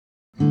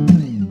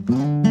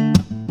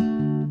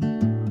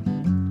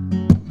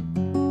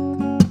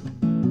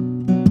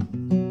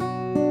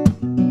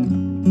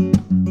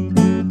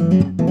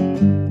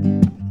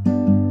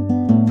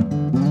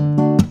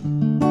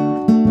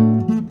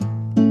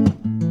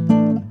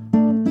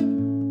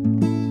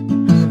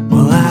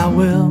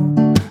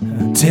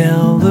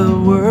tell the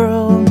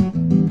world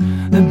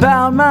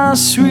about my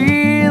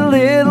sweet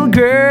little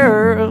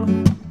girl,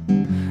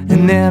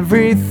 and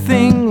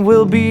everything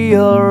will be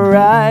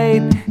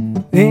alright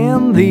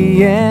in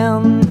the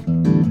end.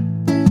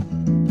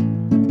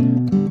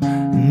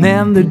 And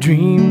then the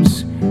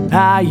dreams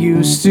I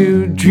used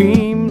to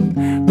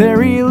dream, they're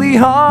really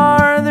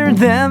harder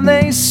than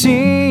they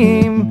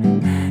seem,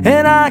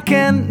 and I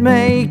can't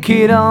make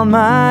it on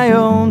my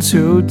own,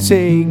 so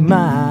take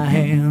my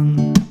hand.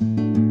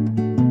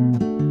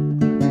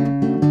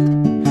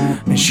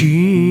 And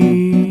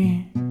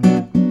she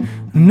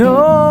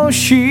knows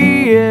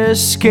she is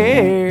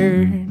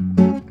scared,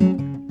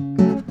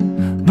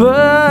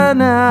 but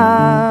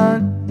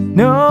not,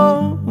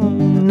 no,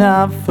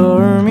 not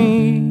for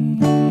me.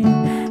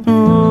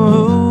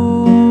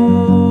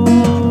 Ooh,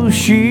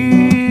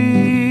 she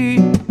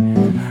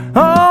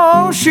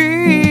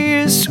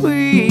is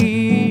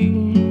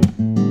sweet.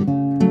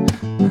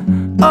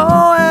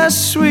 Oh, as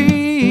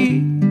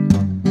sweet,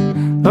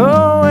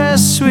 oh,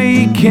 as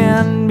sweet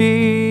can be.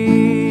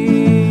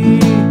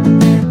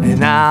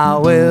 And I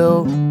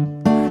will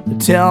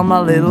tell my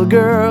little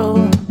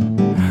girl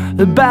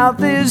about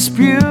this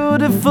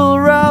beautiful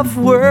rough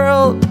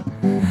world,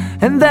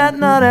 and that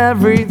not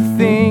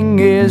everything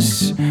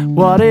is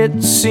what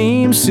it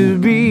seems to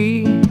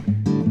be.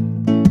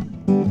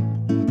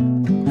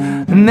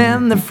 And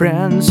then the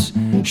friends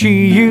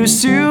she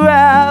used to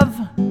have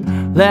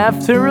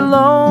left her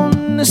alone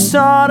and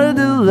started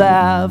to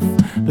laugh,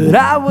 but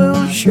I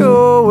will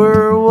show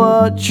her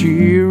what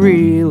she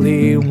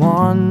really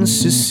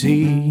wants to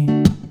see.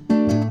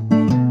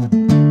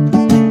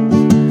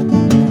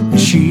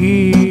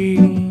 She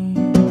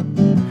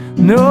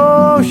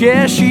knows,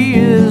 yeah, she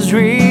is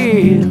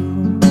real.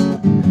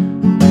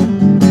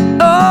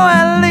 Oh,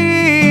 at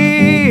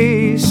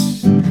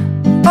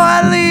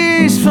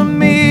least for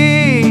me.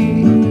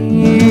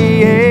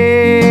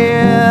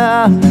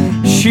 Yeah,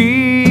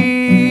 she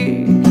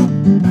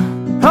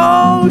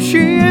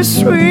is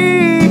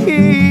sweet.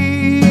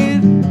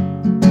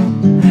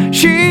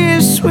 She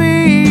is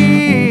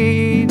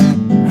sweet,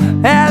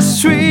 as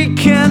sweet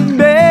can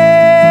be.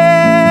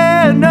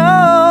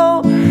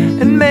 No,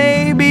 and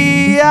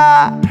maybe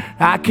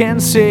I can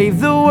save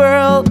the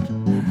world,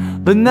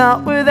 but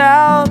not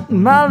without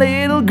my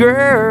little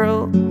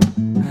girl.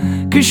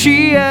 'Cause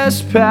she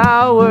has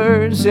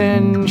powers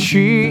and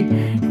she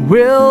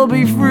will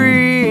be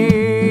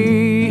free.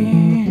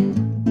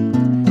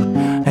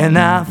 And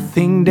I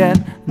think that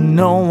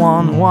no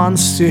one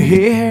wants to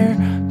hear,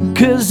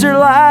 'cause their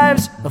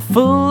lives are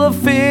full of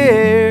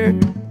fear.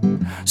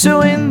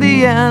 So in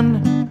the end,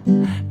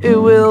 it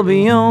will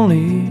be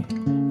only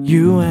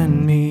you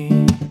and me.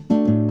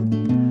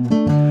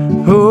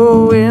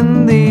 Oh,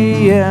 in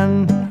the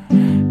end,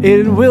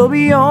 it will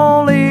be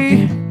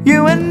only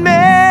you and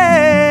me.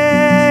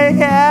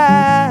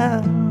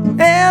 Yeah.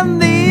 In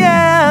the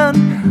end,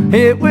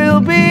 it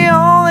will be